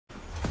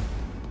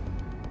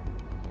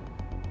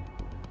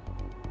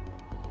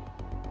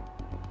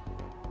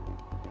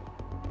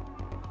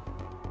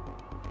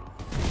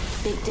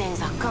Big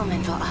things are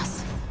coming for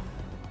us.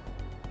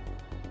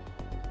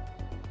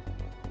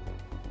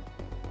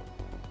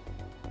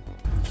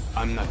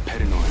 I'm not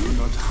paranoid. Do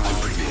not hide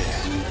your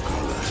true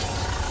colors.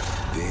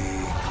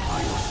 They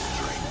are your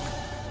strength.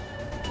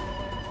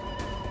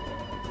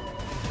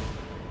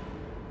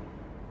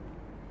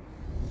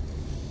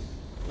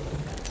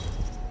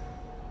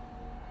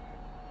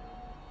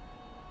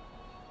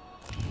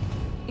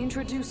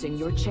 Introducing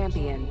your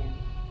champion.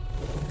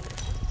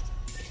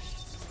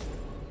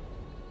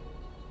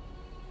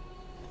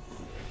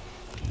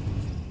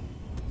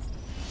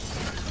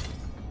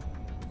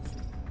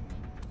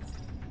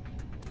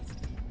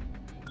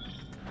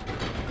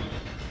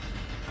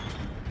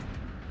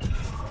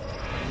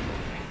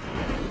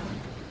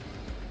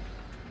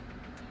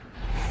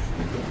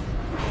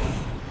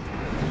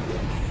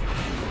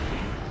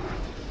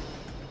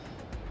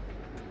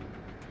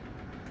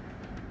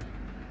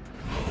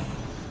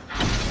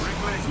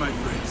 My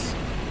friends,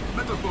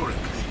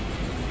 metaphorically,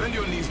 bend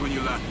your knees when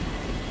you land.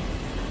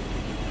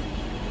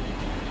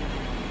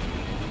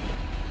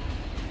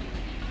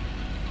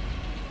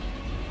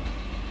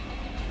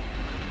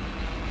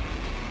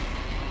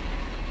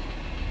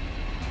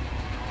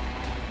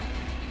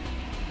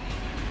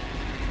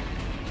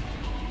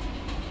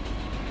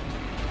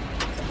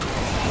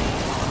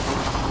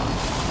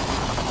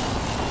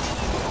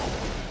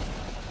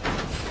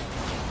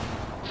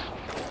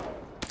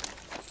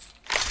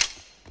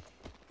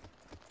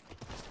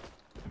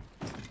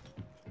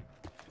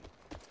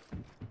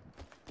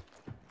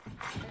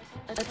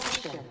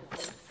 Attention,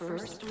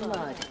 first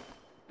blood.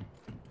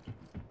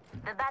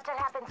 The battle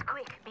happens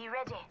quick. Be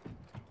ready.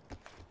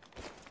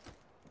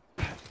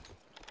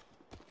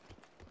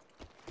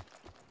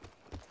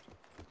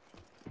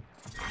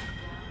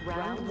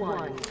 Round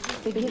 1.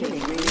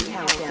 Beginning ring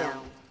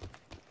countdown.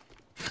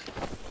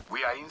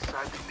 We are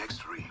inside the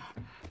next ring.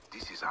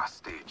 This is our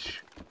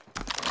stage.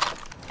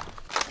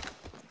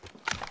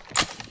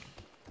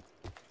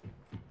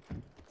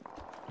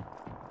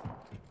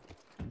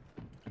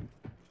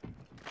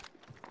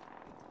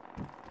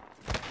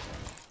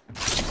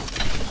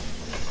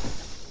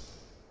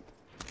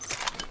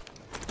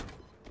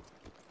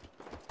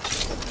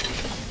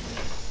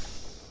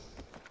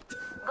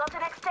 Got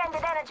an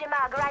extended energy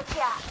mag right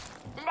here.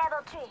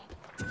 Level 3.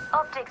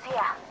 Optics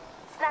here.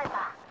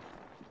 Sniper.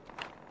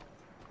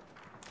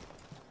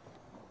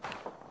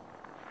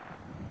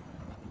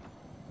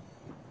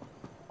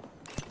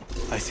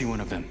 I see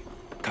one of them.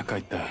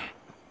 Kakaita.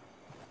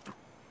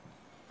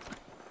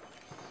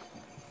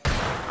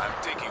 I'm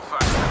taking fire.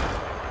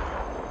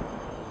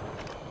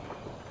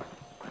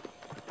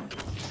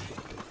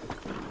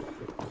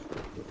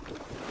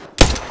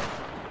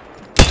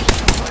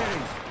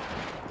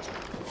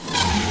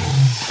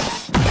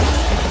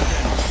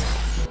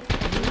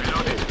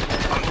 Reloaded.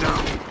 I'm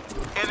down.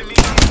 Enemy.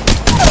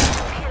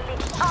 Kill me.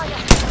 Oh,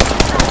 yeah.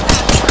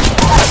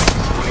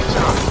 Fully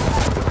charged.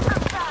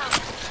 I'm down.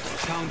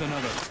 Found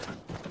another.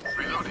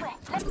 Reloading.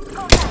 Let's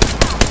go back.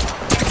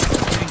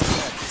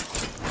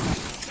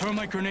 Throw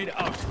my grenade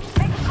out.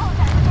 Make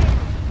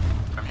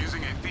contact. I'm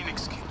using a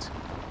Phoenix kit.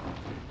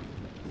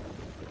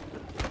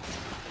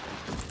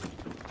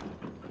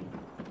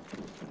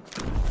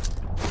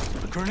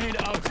 Grenade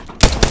out.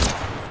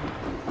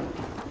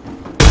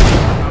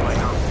 Am I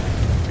down?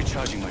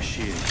 Recharging my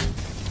shield.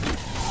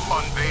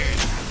 Unveil.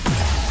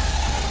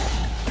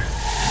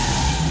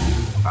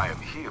 I am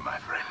here, my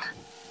friend.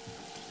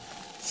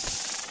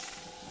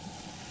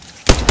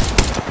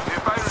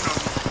 They're firing on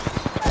me.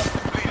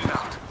 Bleeding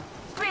out.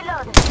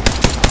 Reloading.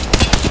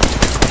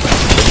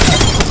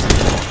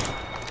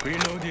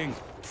 Reloading.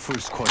 Full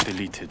squad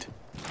deleted.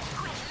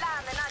 Quick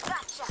land and I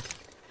gotcha.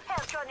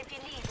 Help run if you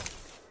need it.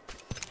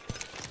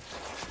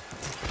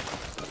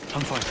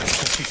 I'm fine.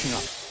 Just fixing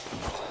up.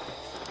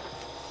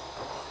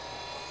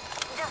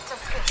 Just a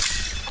script.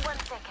 1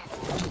 second.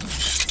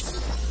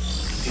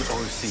 The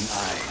all-seeing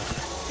eye.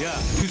 Yeah,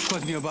 2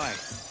 squads nearby.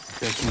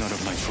 Backing out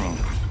of my drone.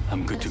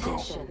 I'm good to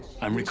go.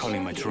 I'm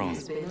recalling my drone.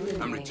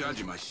 I'm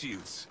recharging my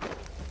shields.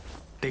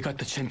 They got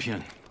the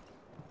champion.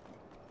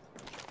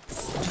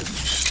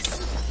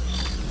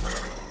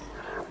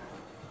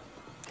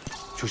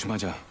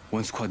 조심하자.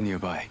 1 squad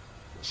nearby.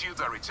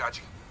 Shields are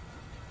recharging.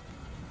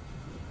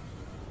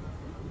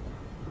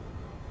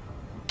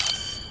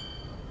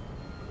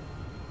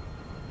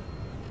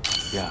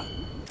 Yeah,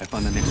 I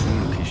found the next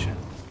room location.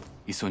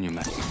 It's on your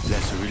map.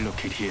 Let's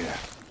relocate here.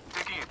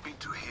 Taking a beat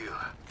to heal.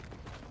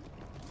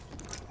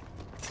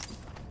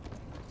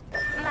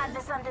 Might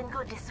be something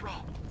good this way.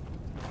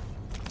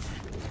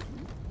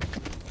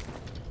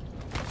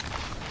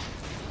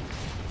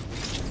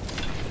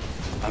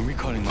 I'm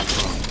recalling my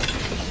drone.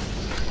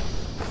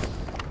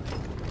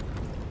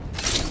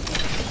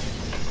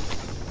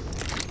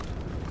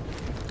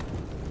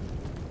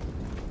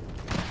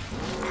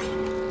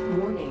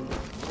 Warning,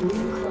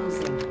 ring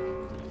closing.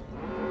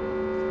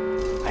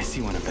 I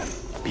see one of them.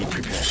 Be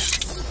prepared.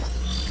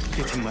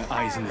 Getting my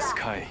eyes in the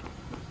sky.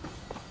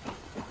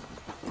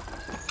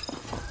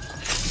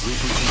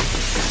 Rebooting.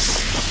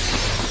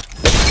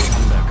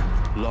 I'm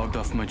back. Logged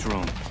off my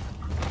drone.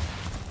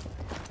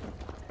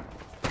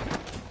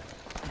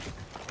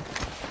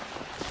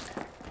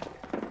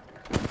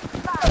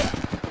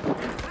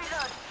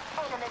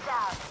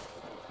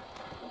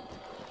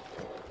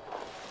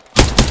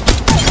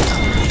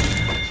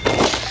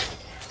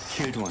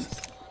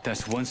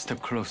 That's one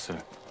step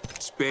closer.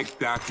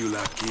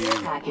 Spectacular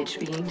kill. Package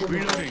being delivered.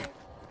 Reloading.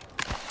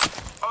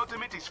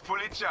 Ultimate is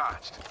fully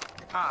charged.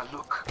 Ah,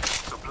 look.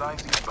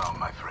 Supplies inbound,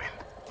 my friend.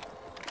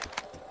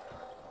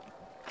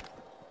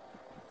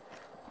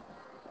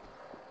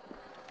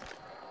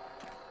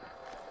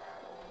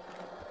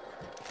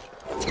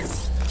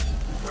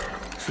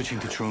 Switching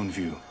to drone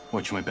view.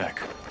 Watch my back.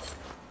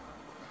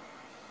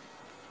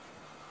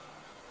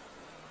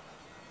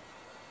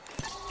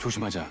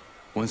 조심하자.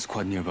 One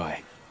squad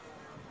nearby.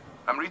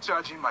 I'm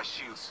recharging my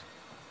shields.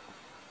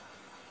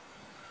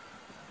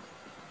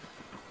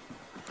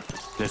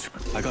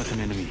 I got an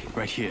enemy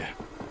right here.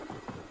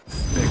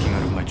 Backing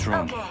out of my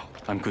drone. Okay.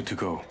 I'm good to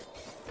go.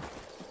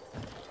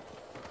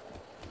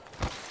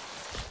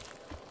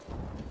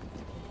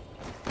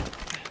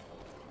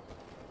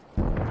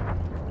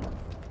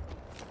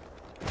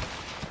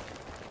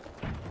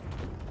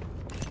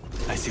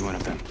 I see one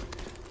of them.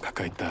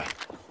 가까이 있다.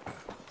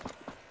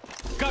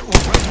 Got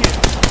one right here.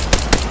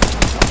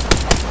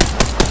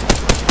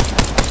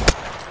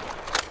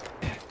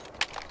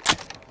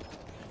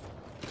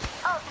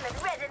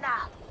 Ultimate ready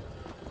now.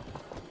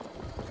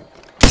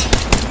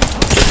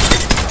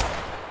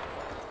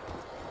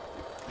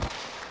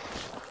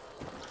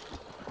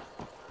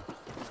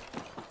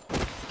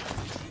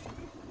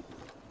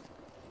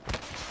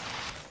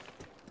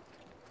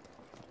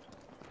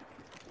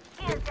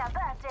 Here's your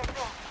birthday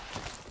drink.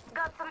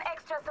 Got some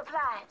extra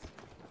supplies.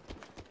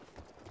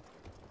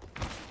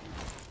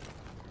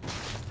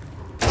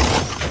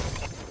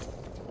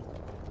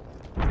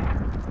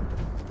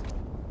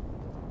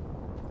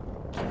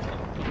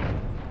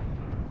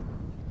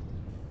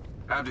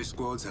 Other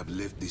squads have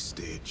left this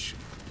stage.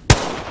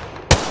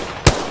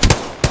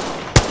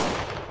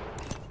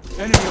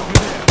 Enemy over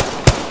there.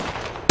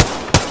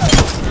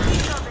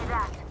 Copy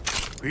that.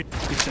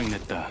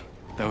 끝장냈다.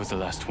 That was the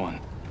last one.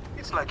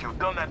 It's like you've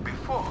done that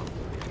before.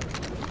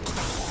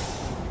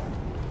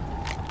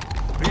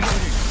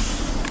 Reloading.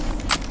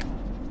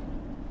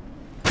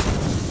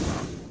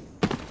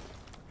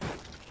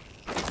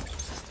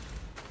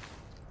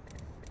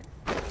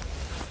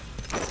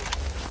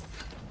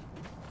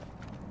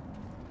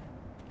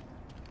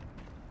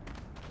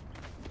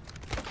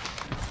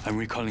 I'm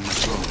recalling my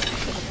drone.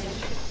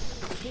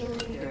 Kill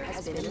leader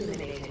has been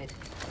eliminated.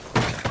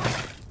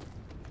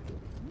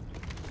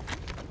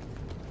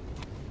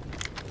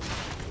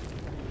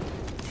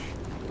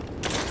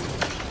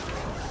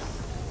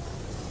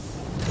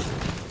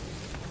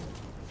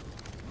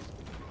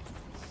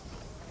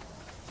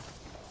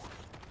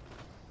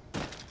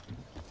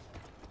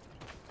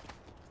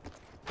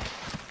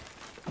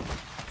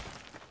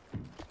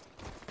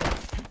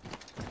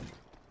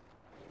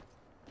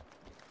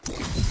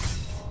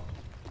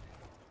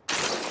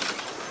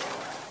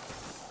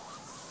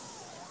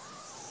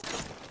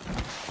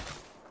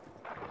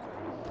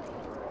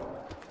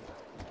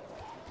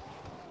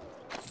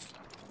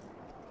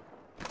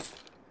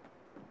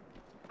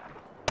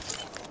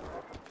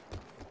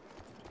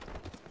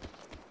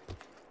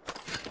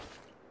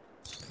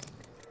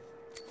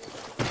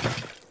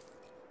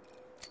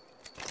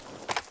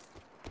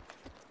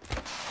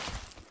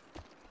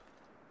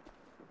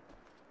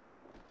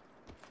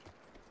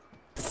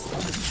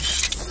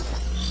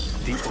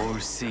 The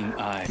all-seeing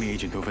eye. Enemy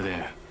agent over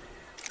there.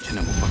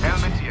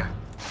 Helmet here.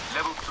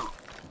 Level 2.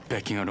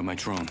 Backing out of my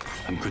drone.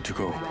 I'm good to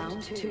go.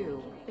 Round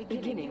 2.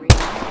 Beginning ring I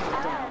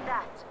countdown. heard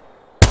that.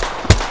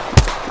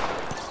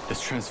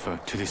 Let's transfer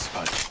to this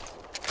spot.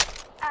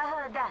 I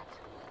heard that.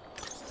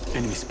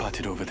 Enemy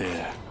spotted over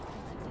there.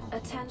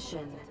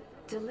 Attention.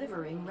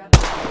 Delivering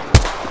replicator.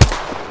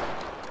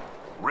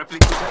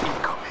 Replicator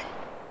incoming.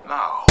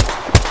 Now,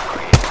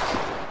 create.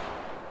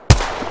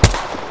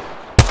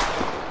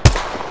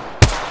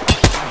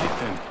 I hit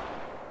them.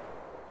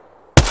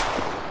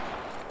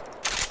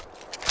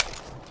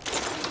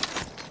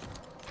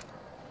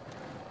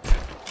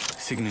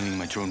 Signaling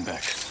my drone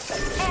back.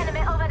 Enemy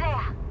over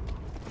there.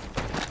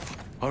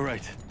 All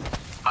right.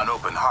 An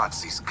open heart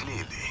sees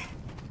clearly.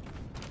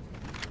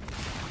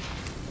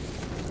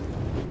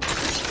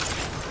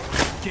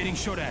 Getting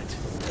shot at.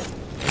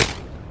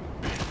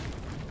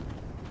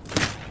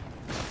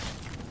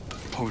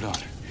 Hold on.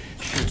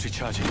 Shields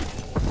recharging.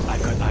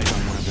 I've got eyes on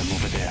one of them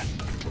over there.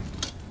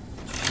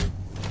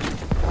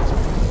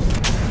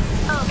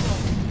 Okay.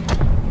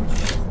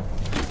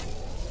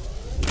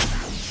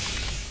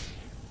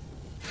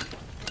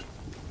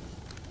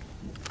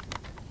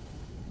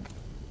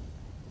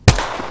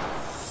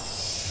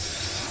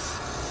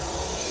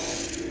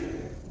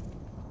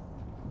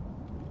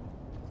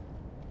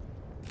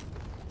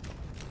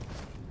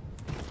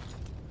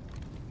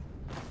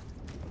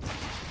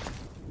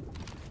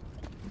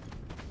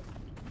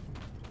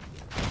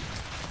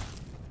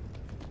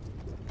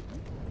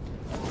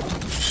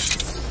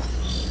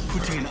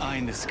 Putting an eye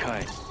in the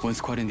sky. One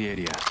squad in the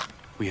area.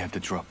 We have the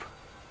drop.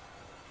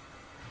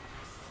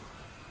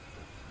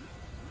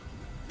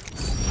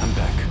 I'm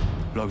back.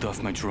 Logged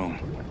off my drone.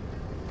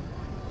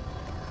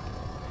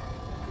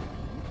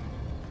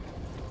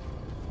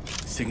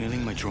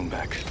 Signaling my drone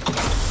back.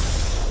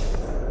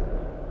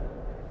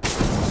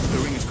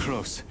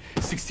 close.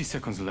 60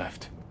 seconds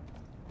left.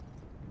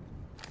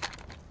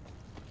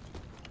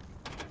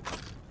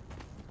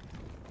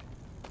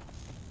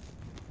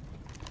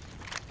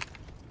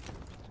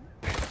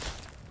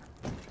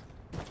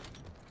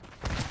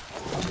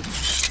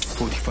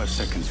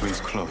 Seconds, rings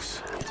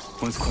close.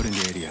 Once caught in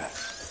the area,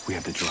 we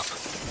have the drop.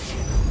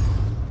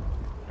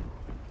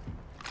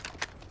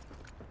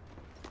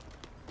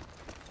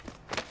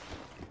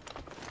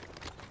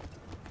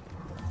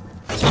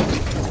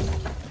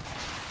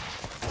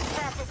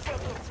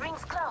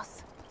 Rings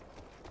close.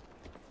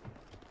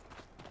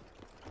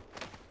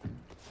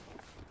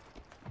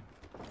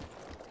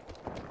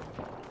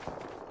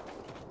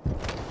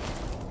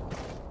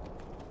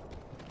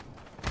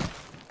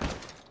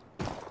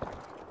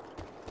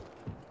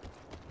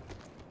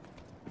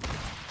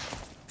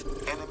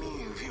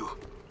 Enemy in view.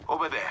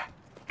 Over there.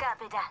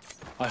 Copy that.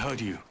 I heard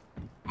you.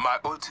 My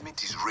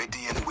ultimate is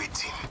ready and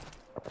waiting.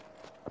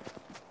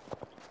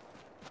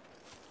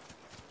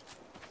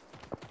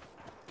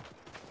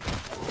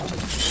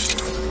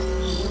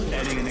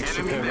 Adding an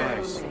extra Enemy pair there.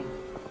 of eyes.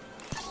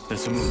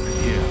 There's a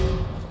move here.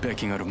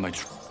 Backing out of my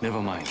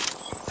never mind.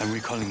 I'm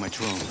recalling my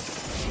drone.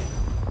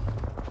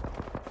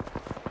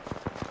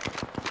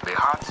 The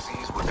heart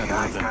sees what the Got one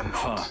eye of them.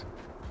 Far. cannot.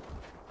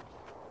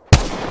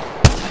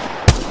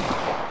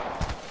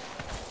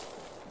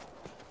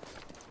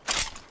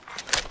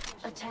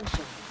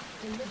 Attention.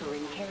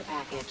 Delivering care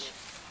package.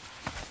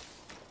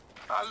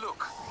 Ah,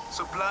 look.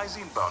 Supplies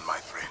inbound, my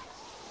friend.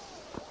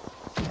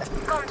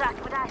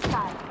 Contact with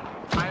eyesight.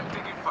 I am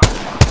taking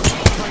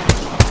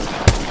fire.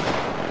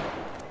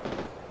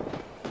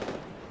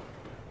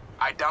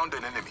 I downed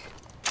an enemy.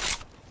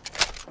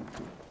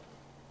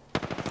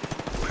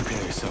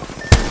 Prepare yourself.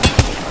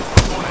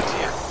 Opponent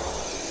here.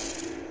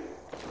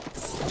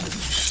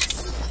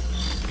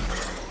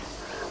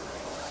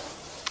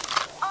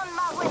 On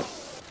my way.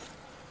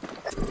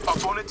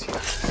 Opponent here.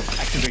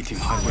 Activating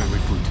hardware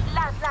reboot.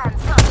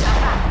 Lifelines got your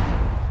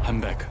back.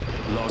 I'm back.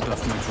 Logged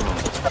off my drone.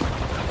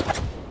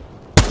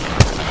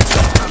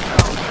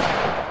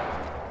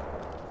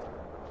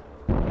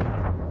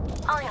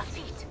 On your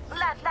feet.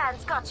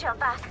 Lifelines got your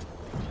back.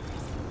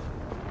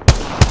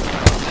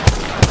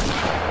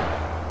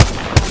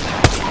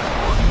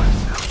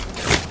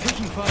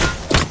 Taking fire.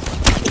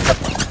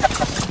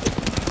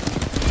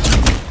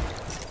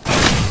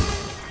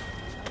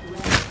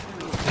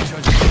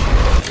 Recharging.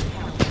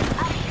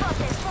 I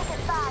spotted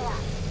taking fire.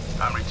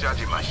 I'm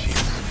recharging my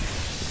shields.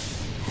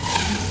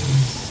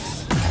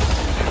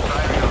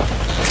 Firing up.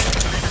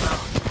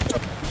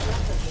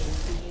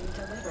 Replicator being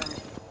delivered.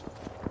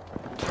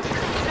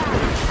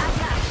 I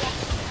got ya.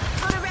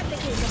 Got a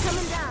replicator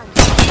coming down.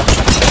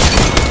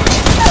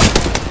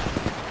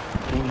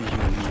 Only you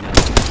and me now.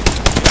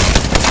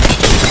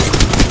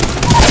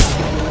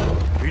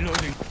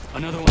 Reloading.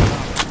 Another one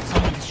down.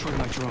 Someone destroyed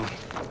my drone.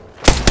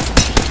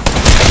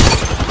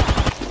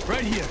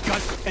 Right here.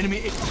 Got enemy.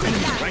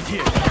 Enemy right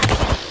here.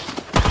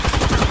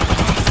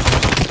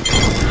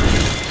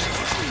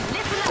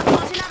 Listen up,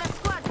 there's another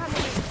squad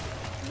coming in.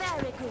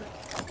 Very good.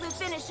 We'll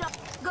finish up.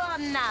 Go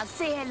on now,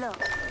 say hello.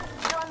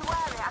 Don't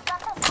worry, I got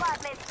the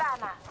squad mate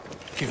banner.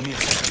 Give me a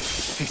second.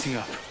 Fixing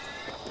up.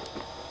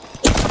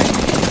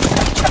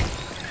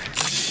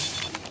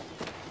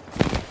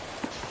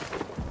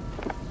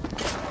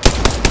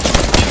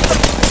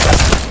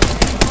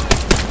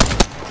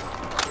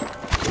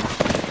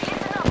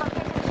 Listen up, I'm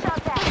getting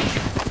shot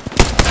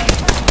at.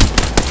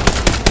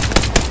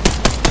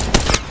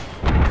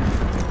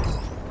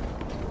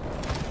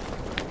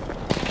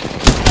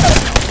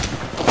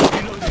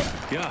 Reloading.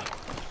 Yeah.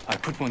 I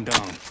put one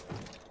down.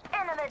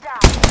 Enemy down.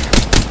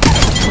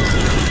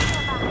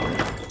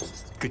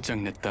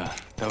 끝장냈다.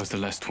 That was the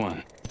last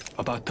one.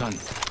 About done.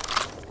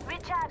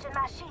 Recharging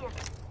my shield.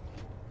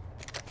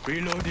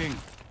 Reloading.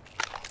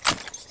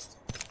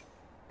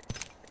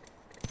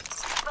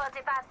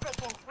 45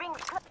 seconds.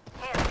 Rings close.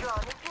 Head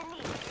drone if you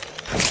need it.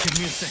 Give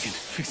me a second.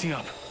 Fixing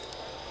up.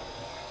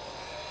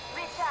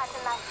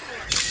 Recharging my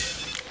shield.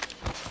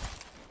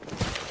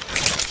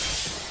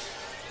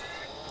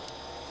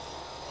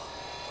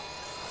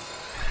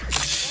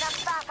 Not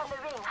far from the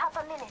ring. Half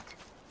a minute.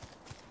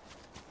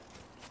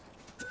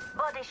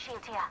 Body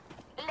shield here.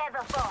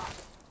 Level 4.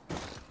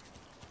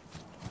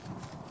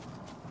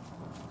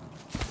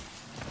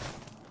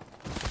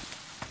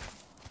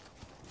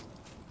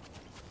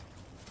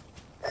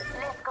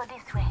 Let's go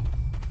this way.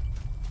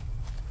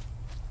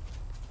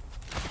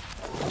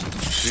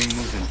 Ring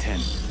moves in 10.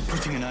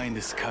 Putting an eye in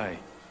the sky.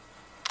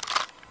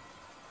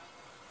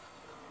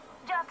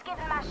 Just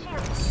giving my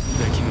shield.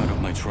 Backing out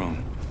of my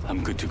drone.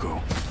 I'm good to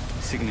go.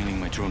 Signaling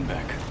my drone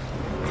back.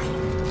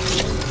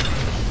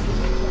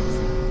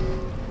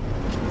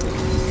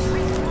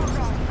 Rings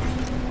moving.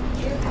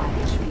 Care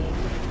package being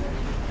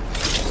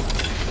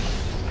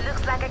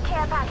Looks like a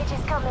care package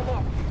is coming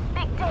in.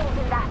 Big things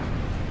in that.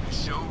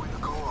 Show will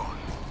go on.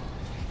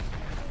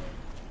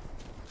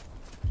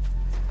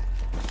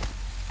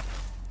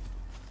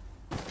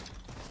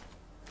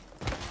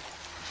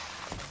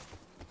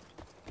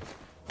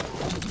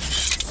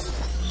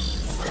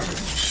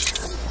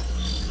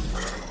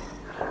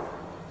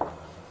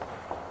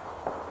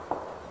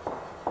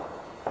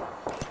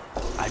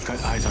 I've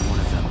got eyes on one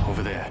of them,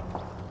 over there.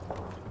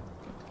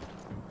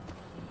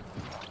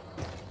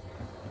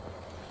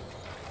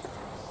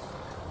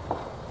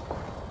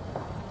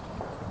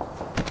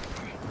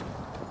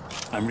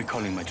 I'm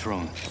recalling my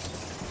drone.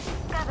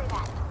 Copy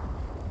that.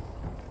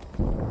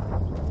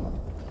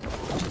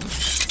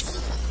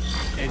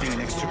 Adding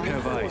an extra pair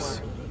of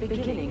eyes.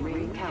 Beginning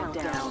ring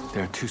countdown.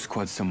 There are 2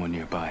 squads somewhere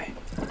nearby.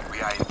 We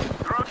are in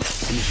road.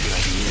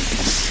 Initializing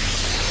units.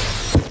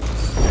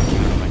 Backing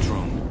out of my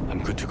drone.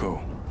 I'm good to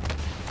go.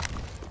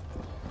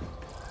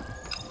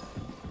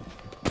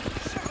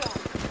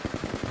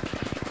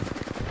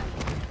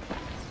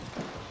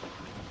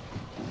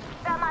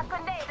 Thermite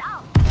grenade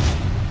out.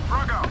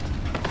 Frag out.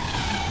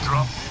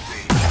 Drop the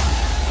bait.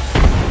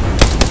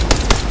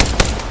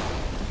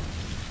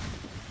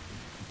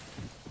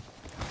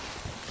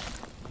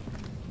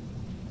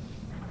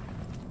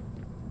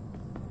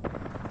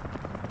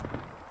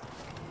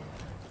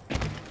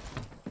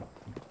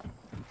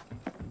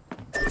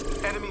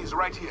 Enemy is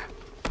right here.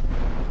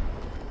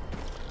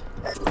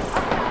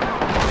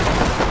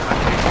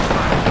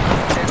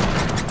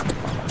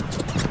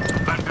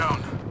 Back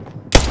down.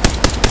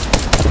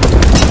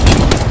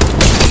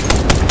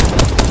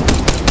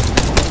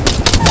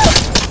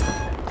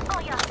 Oh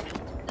yeah.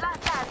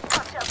 Last time,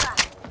 got your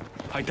back.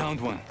 I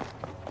downed one.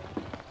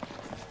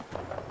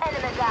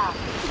 Enemy down.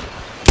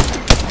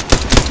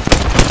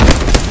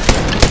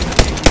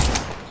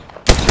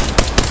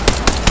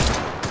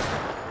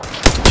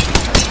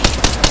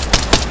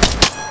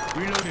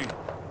 Reloading.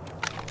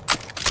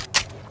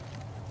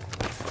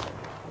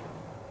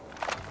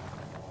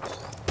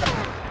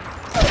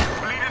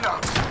 Bleeding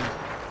out.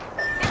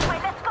 This way,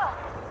 let's go.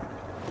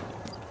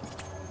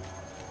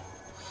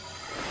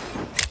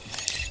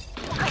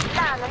 Quick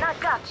down and I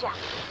got ya.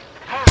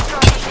 Hands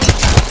on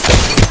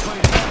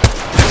Fighting.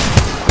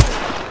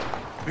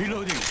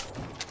 Reloading.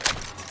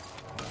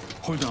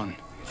 Hold on.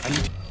 I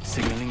need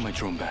signaling my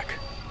drone back.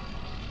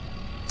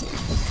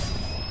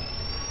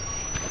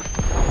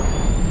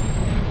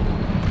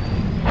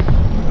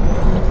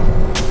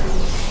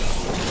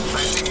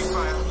 I'm taking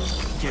fire.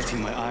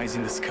 Getting my eyes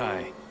in the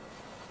sky.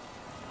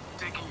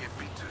 Taking a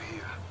bit to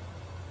here.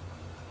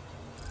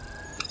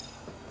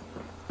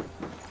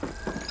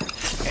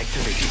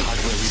 Activating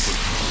hardware reboot.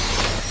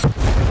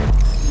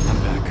 I'm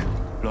back.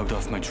 Logged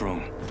off my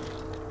drone.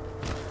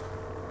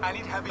 I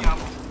need heavy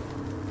ammo.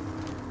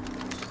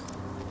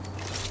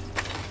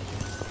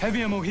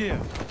 Heavy ammo here.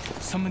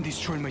 Someone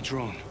destroyed my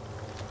drone.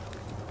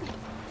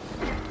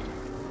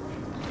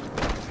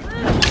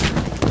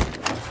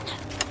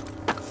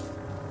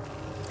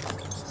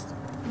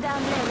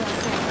 down there,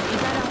 sir. You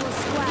got a whole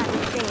squad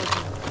with dead.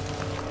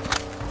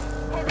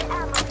 Heavy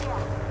ammo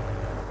here.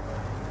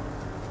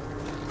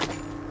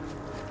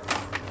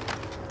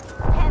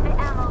 Heavy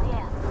ammo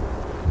here.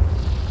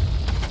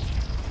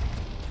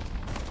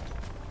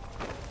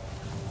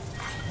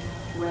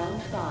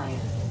 Round 5.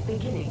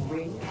 Beginning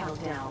ring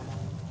countdown.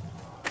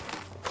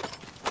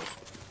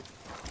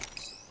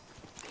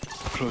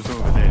 Close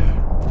over there.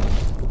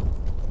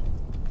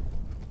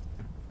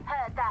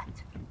 Heard that.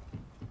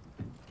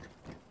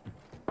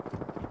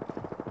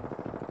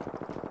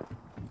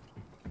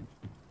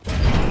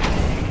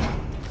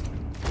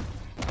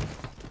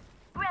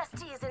 Rest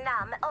easy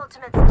now. My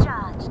ultimate's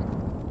charged.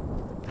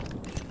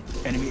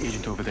 Enemy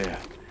agent over there.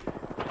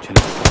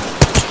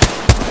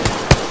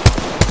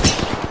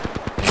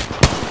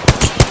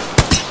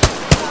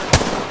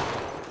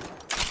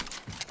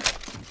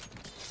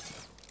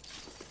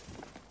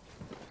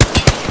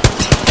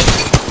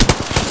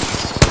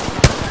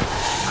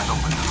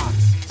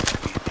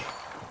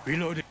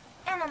 Reloading.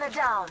 Enemy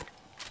down. Up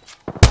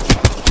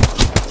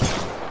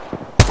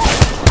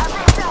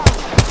and down.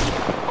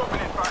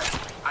 Opening fire.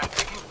 I'm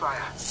taking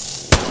fire.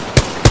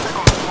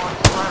 Second one,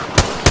 fire.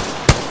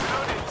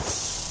 Reloading.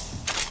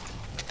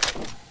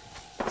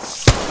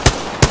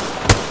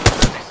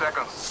 30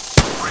 seconds.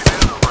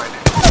 Reveal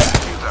overriding.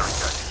 Shields are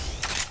recharging.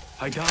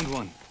 I downed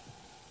one.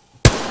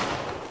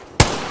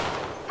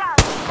 Down.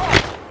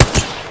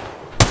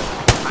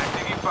 I'm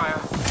taking fire.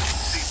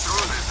 See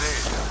through this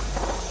area.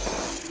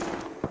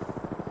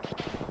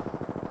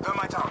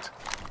 Thermite out.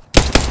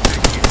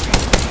 Taking it easy.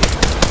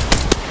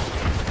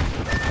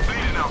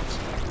 Bleeding out.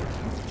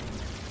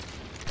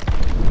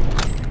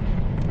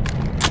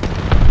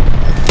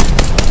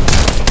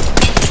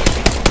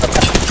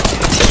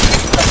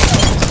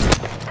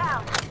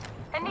 Down.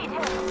 I need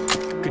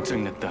help.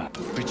 끝장났다.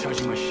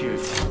 Recharging my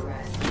shields.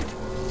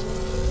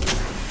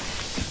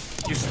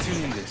 You're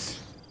still in this.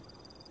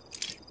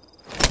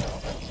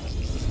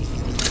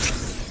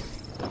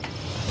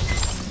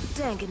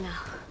 Dang it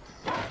now.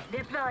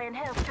 Deploying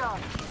health drone.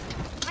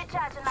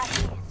 Recharging my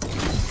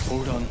shields.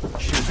 Hold on.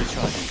 Shields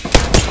recharging.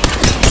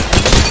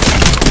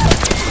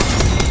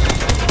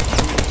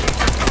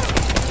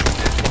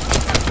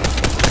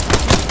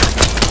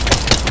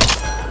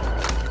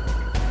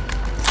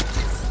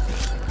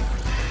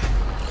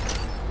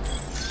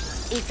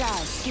 It's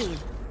our skill.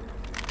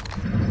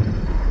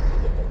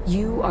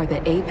 You are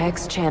the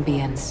Apex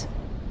Champions.